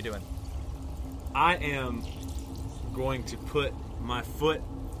 Booth, what are you doing? I am going to put my foot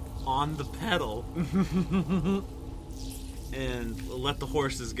on the pedal and let the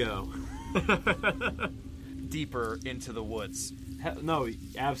horses go. Deeper into the woods. No,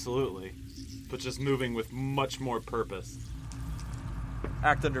 absolutely. But just moving with much more purpose.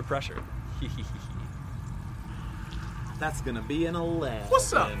 Act under pressure. That's gonna be an 11.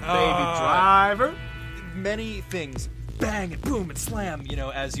 What's up, baby driver? Many things bang and boom and slam,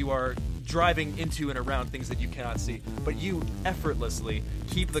 as you are driving into and around things that you cannot see. But you effortlessly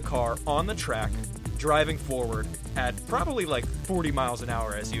keep the car on the track, driving forward at probably like 40 miles an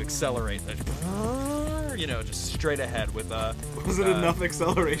hour as you accelerate. Just straight ahead with Was it enough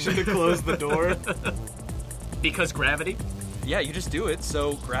acceleration to close the door? Because gravity? Yeah, you just do it,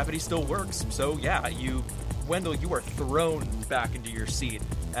 so gravity still works. So yeah, Wendell, you are thrown back into your seat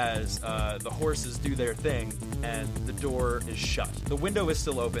as the horses do their thing, and the door is shut. The window is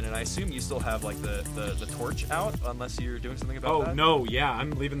still open, and I assume you still have like the torch out, unless you're doing something about that. Oh no, yeah,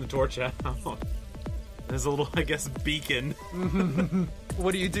 I'm leaving the torch out. There's a little, I guess, beacon.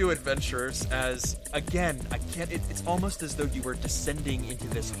 What do you do, adventurers? As again, it's almost as though you were descending into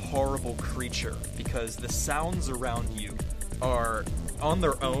this horrible creature, because the sounds around you are on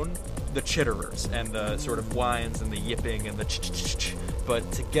their own the chitterers and the sort of whines and the yipping and the ch-ch-ch-ch, but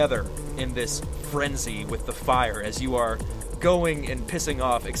together in this frenzy with the fire as you are going and pissing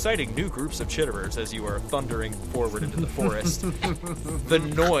off exciting new groups of chitterers as you are thundering forward into the forest. The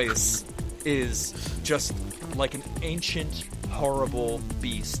noise is just like an ancient, horrible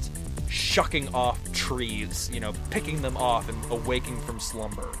beast shucking off trees, picking them off and awaking from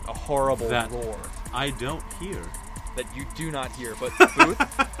slumber. A horrible roar. I don't hear. That you do not hear, but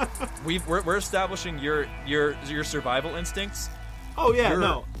Booth, we're establishing your survival instincts. Oh yeah,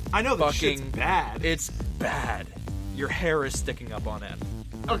 no, I know that shit's fucking bad. It's bad. Your hair is sticking up on end.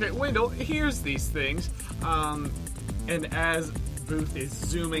 Okay, Wendell, here's these things. And as Booth is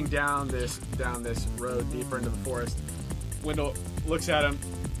zooming down this road deeper into the forest, Wendell looks at him.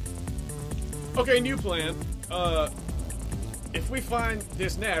 Okay, new plan. If we find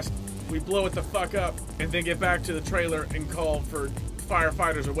this nest, we blow it the fuck up and then get back to the trailer and call for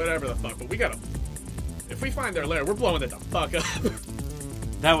firefighters or whatever the fuck. But if we find their lair, we're blowing it the fuck up.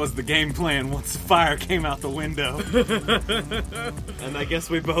 That was the game plan once the fire came out the window. And I guess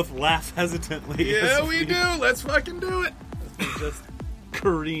we both laugh hesitantly. Yeah, we do. Let's fucking do it. Just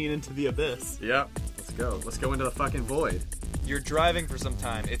careen into the abyss. Yep. Let's go. Let's go into the fucking void. You're driving for some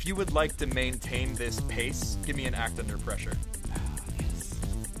time. If you would like to maintain this pace, give me an act under pressure.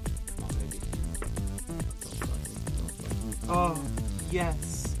 Oh,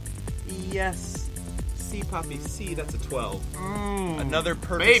 yes. Yes. See, Poppy, see, that's a 12. Another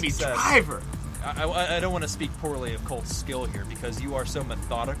perfect Baby success. driver! I don't want to speak poorly of Colt's skill here, because you are so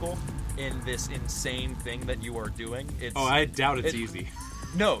methodical in this insane thing that you are doing. I doubt it's easy.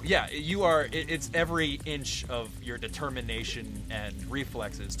 No, yeah, you are. It's every inch of your determination and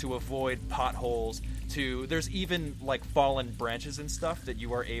reflexes to avoid potholes. There's even like fallen branches and stuff that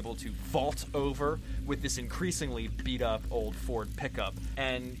you are able to vault over with this increasingly beat up old Ford pickup,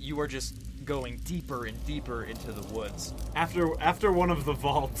 and you are just going deeper and deeper into the woods. After one of the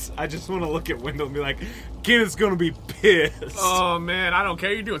vaults, I just want to look at Wendell and be like, Kenneth's gonna be pissed. Oh man, I don't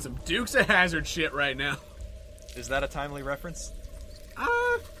care. You're doing some Dukes of Hazzard shit right now. Is that a timely reference?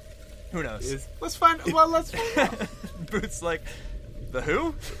 Who knows? Let's find out. Booth's like, the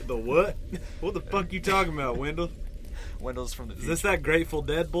who? The what? What the fuck you talking about, Wendell? Wendell's from the future. Is this that Grateful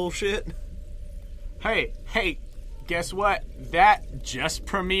Dead bullshit? Hey, guess what? That just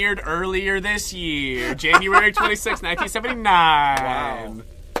premiered earlier this year. January 26, 1979. Wow.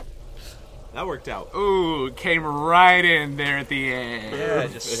 That worked out. Ooh, came right in there at the end. Yeah,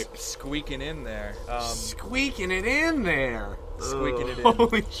 just squeaking in there. Squeaking it in there. Squeaking it in.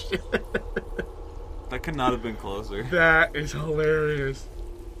 Holy shit. That could not have been closer. That is hilarious.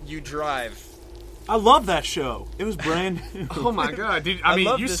 You drive. I love that show. It was brand new. Oh my god, dude! I mean,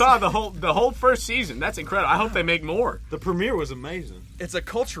 love you this. saw the whole first season. That's incredible. I hope they make more. The premiere was amazing. It's a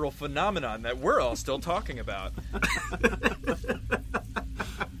cultural phenomenon that we're all still talking about.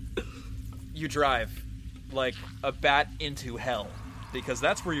 You drive like a bat into hell because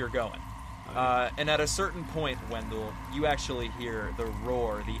that's where you're going. And at a certain point, Wendell, you actually hear the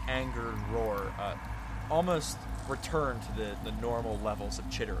roar, the angered roar, almost return to the normal levels of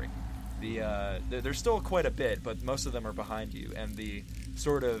chittering. There's still quite a bit, but most of them are behind you, and the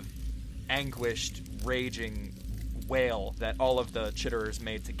sort of anguished, raging wail that all of the chitterers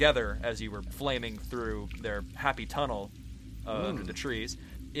made together as you were flaming through their happy tunnel under the trees,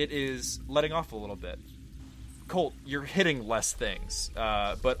 it is letting off a little bit. Colt, you're hitting less things,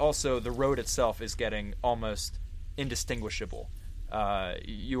 but also the road itself is getting almost indistinguishable.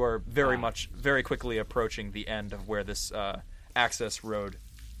 You are very quickly approaching the end of where this access road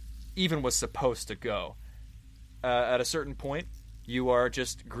even was supposed to go. At a certain point, you are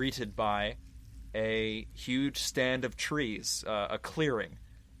just greeted by a huge stand of trees, a clearing,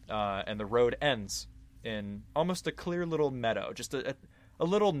 and the road ends in almost a clear little meadow, just a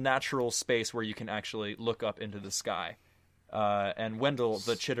little natural space where you can actually look up into the sky. And Wendell,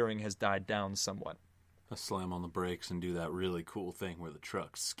 the chittering has died down somewhat. I slam on the brakes and do that really cool thing where the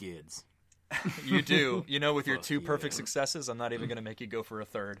truck skids. You do. You know, with your two perfect successes, I'm not even going to make you go for a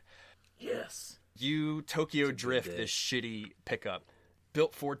third. Yes. You Tokyo drift this shitty pickup,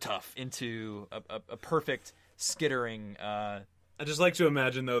 built for tough, into a perfect skittering. I just like to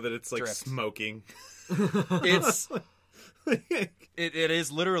imagine though that it's like drift. smoking. It's it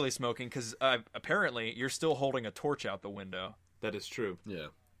is literally smoking because apparently you're still holding a torch out the window. That is true. Yeah.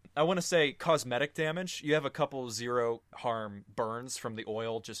 I want to say cosmetic damage. You have a couple zero harm burns from the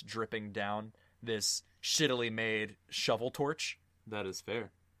oil just dripping down this shittily made shovel torch. That is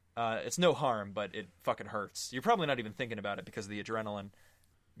fair. It's no harm, but it fucking hurts. You're probably not even thinking about it because of the adrenaline.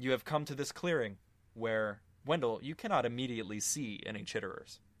 You have come to this clearing where, Wendell, you cannot immediately see any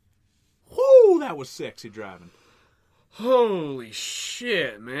chitterers. Whoo, that was sexy driving. Holy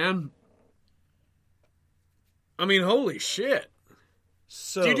shit, man. I mean, holy shit.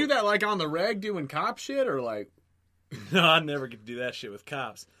 So Do you do that like on the reg doing cop shit or like... No, I never get to do that shit with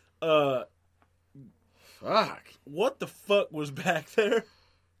cops. Fuck. What the fuck was back there?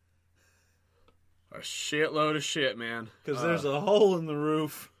 A shitload of shit, man. Because there's a hole in the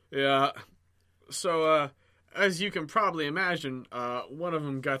roof. Yeah. So, as you can probably imagine, one of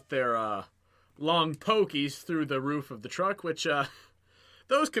them got their long pokies through the roof of the truck, which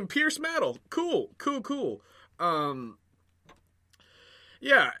those can pierce metal. Cool.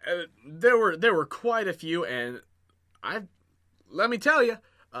 Yeah, there were quite a few, and let me tell you,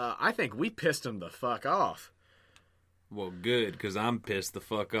 I think we pissed them the fuck off. Well, good, because I'm pissed the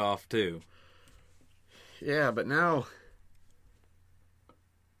fuck off, too. Yeah, but now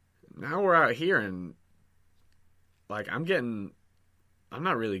we're out here, and like I'm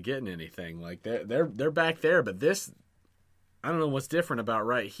not really getting anything. Like they're back there, but this, I don't know what's different about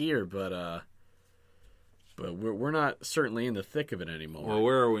right here, but we're not certainly in the thick of it anymore. Well,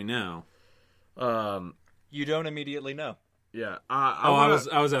 where are we now? You don't immediately know. Yeah. I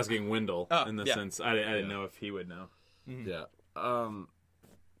was asking Wendell in the yeah. sense I didn't know if he would know. Yeah.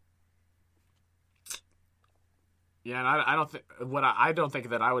 Yeah, and I don't think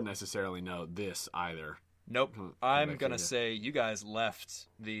that I would necessarily know this either. Nope. I'm gonna say you guys left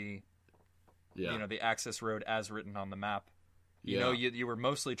the the access road as written on the map. You know, you were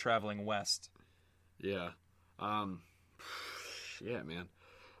mostly traveling west. Yeah. Yeah, man.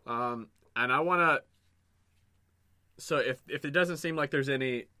 And I want to. So if it doesn't seem like there's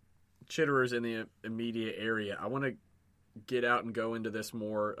any chitterers in the immediate area, I want to get out and go into this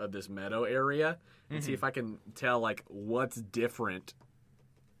more of this meadow area and see if I can tell like what's different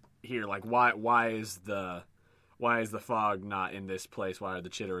here. Like why is the fog not in this place? Why are the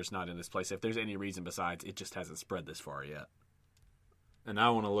chitterers not in this place? If there's any reason besides it just hasn't spread this far yet. And I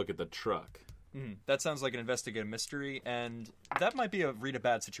want to look at the truck. That sounds like an investigative mystery, and that might be a read a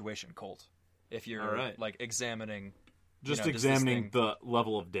bad situation, Colt. If you're like examining, just examining the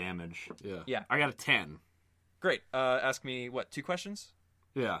level of damage. Yeah. I got a 10. Great. Ask me what 2 questions?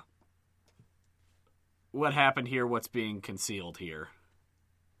 Yeah. What happened here? What's being concealed here?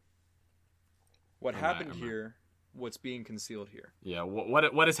 What happened here? What's being concealed here? Yeah.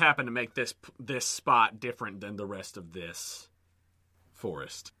 What has happened to make this spot different than the rest of this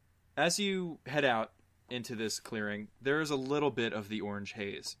forest? As you head out into this clearing, there is a little bit of the orange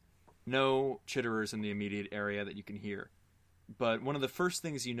haze. No chitterers in the immediate area that you can hear. But one of the first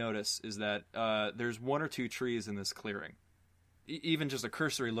things you notice is that there's 1 or 2 trees in this clearing. Even just a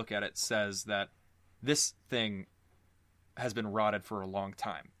cursory look at it says that this thing has been rotted for a long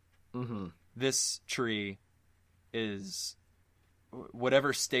time. Mm-hmm. This tree is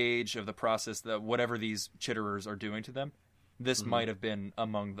whatever stage of the process, that whatever these chitterers are doing to them, this might have been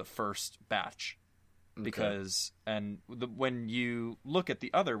among the first batch. Because, when you look at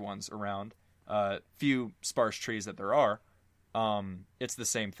the other ones around, few sparse trees that there are, it's the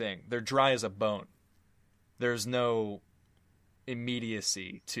same thing. They're dry as a bone. There's no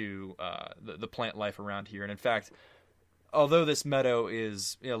immediacy to the plant life around here. And in fact, although this meadow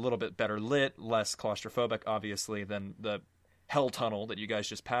is a little bit better lit, less claustrophobic, obviously, than the hell tunnel that you guys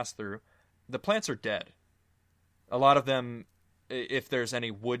just passed through, the plants are dead. A lot of them, if there's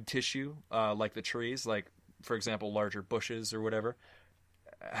any wood tissue, like the trees, like, for example, larger bushes or whatever,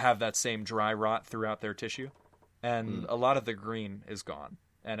 have that same dry rot throughout their tissue. And a lot of the green is gone.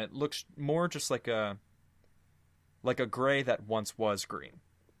 And it looks more just like a gray that once was green.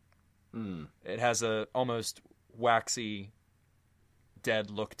 It has a almost waxy,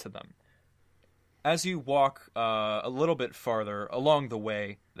 dead look to them. As you walk a little bit farther along the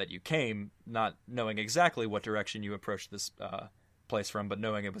way that you came, not knowing exactly what direction you approached this place from, but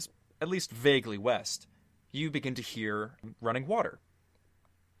knowing it was at least vaguely west, you begin to hear running water.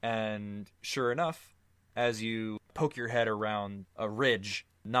 And sure enough, as you poke your head around a ridge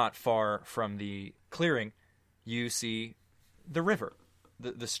not far from the clearing, you see the river,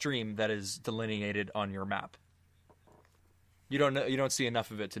 the stream that is delineated on your map. You don't see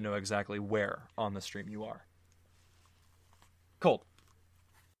enough of it to know exactly where on the stream you are. Colt,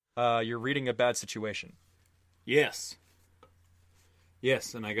 you're reading a bad situation. Yes.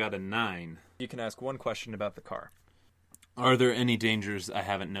 Yes, and I got a 9. You can ask one question about the car. Are there any dangers I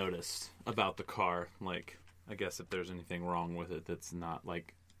haven't noticed about the car? Like, I guess if there's anything wrong with it that's not,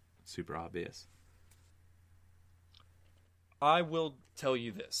 like, super obvious. I will tell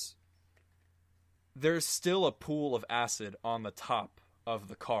you this. There's still a pool of acid on the top of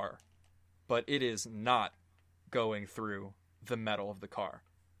the car, but it is not going through the metal of the car.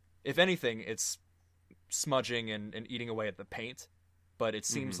 If anything, it's smudging and eating away at the paint, but it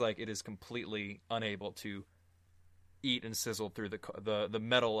seems like it is completely unable to eat and sizzle through the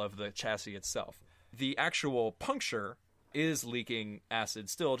metal of the chassis itself. The actual puncture is leaking acid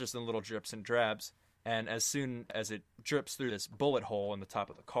still, just in little drips and drabs, and as soon as it drips through this bullet hole in the top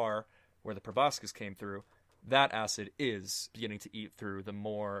of the car, where the proboscis came through, that acid is beginning to eat through the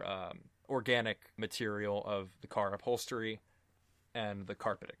more organic material of the car upholstery and the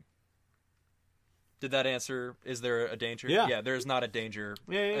carpeting. Did that answer? Is there a danger? Yeah. Yeah, there's not a danger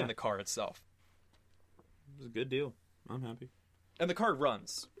in the car itself. It was a good deal. I'm happy. And the car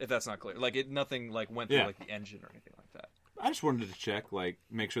runs, if that's not clear. Like, nothing like went through like the engine or anything like that. I just wanted to check, like,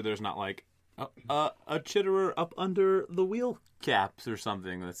 make sure there's not, like, a chitterer up under the wheel caps or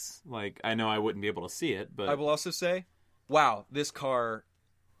something that's, like, I know I wouldn't be able to see it, but... I will also say, wow, this car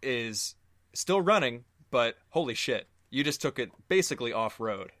is still running, but holy shit, you just took it basically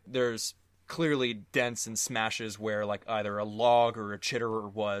off-road. There's clearly dents and smashes where, like, either a log or a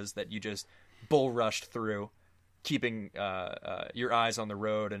chitterer was that you just bull-rushed through, keeping your eyes on the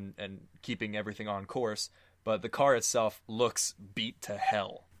road and keeping everything on course, but the car itself looks beat to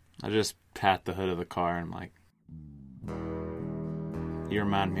hell. I just pat the hood of the car and I'm like, you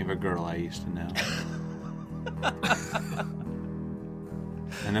remind me of a girl I used to know.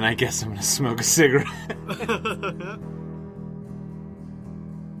 And then I guess I'm going to smoke a cigarette.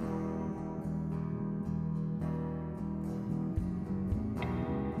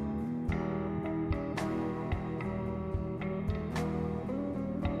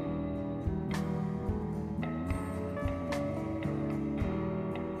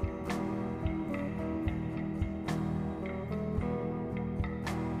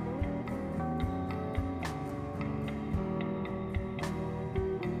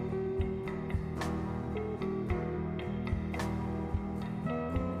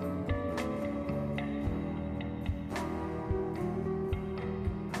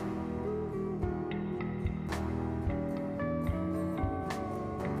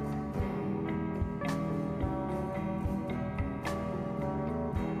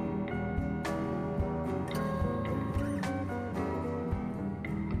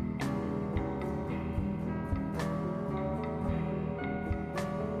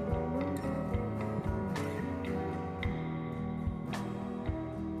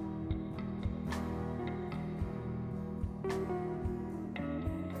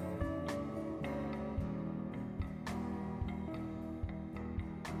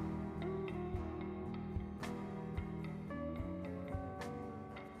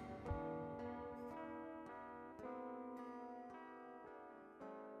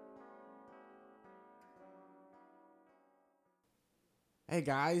 Hey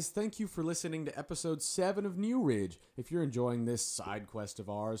guys, thank you for listening to episode 7 of New Ridge. If you're enjoying this side quest of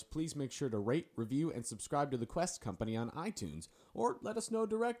ours, please make sure to rate, review, and subscribe to The Quest Company on iTunes, or let us know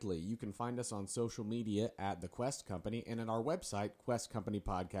directly. You can find us on social media at The Quest Company and at our website,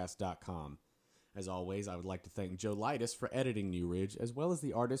 questcompanypodcast.com. As always, I would like to thank Joe Lightus for editing New Ridge, as well as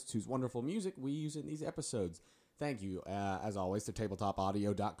the artists whose wonderful music we use in these episodes. Thank you, as always, to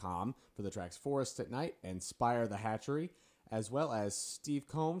tabletopaudio.com for the tracks Forests at Night and Spire the Hatchery, as well as Steve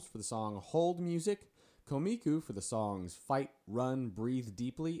Combs for the song Hold Music, Komiku for the songs Fight, Run, Breathe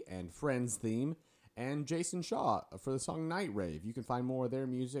Deeply, and Friends Theme, and Jason Shaw for the song Night Rave. You can find more of their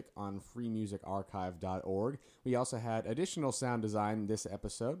music on freemusicarchive.org. We also had additional sound design this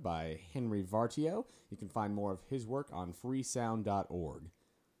episode by Henry Vartio. You can find more of his work on freesound.org.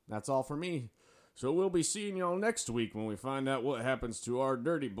 That's all for me. So we'll be seeing y'all next week when we find out what happens to our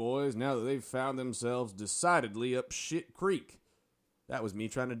dirty boys now that they've found themselves decidedly up shit creek. That was me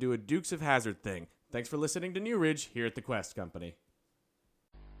trying to do a Dukes of Hazzard thing. Thanks for listening to New Ridge here at the Quest Company.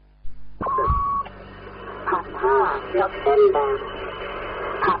 Papa, Luxembourg.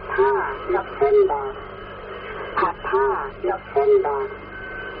 Papa, Luxembourg. Papa, Luxembourg.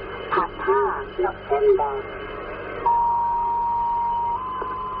 Papa, Luxembourg.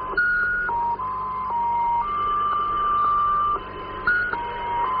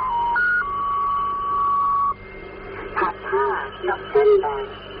 Papa, Luxembourg.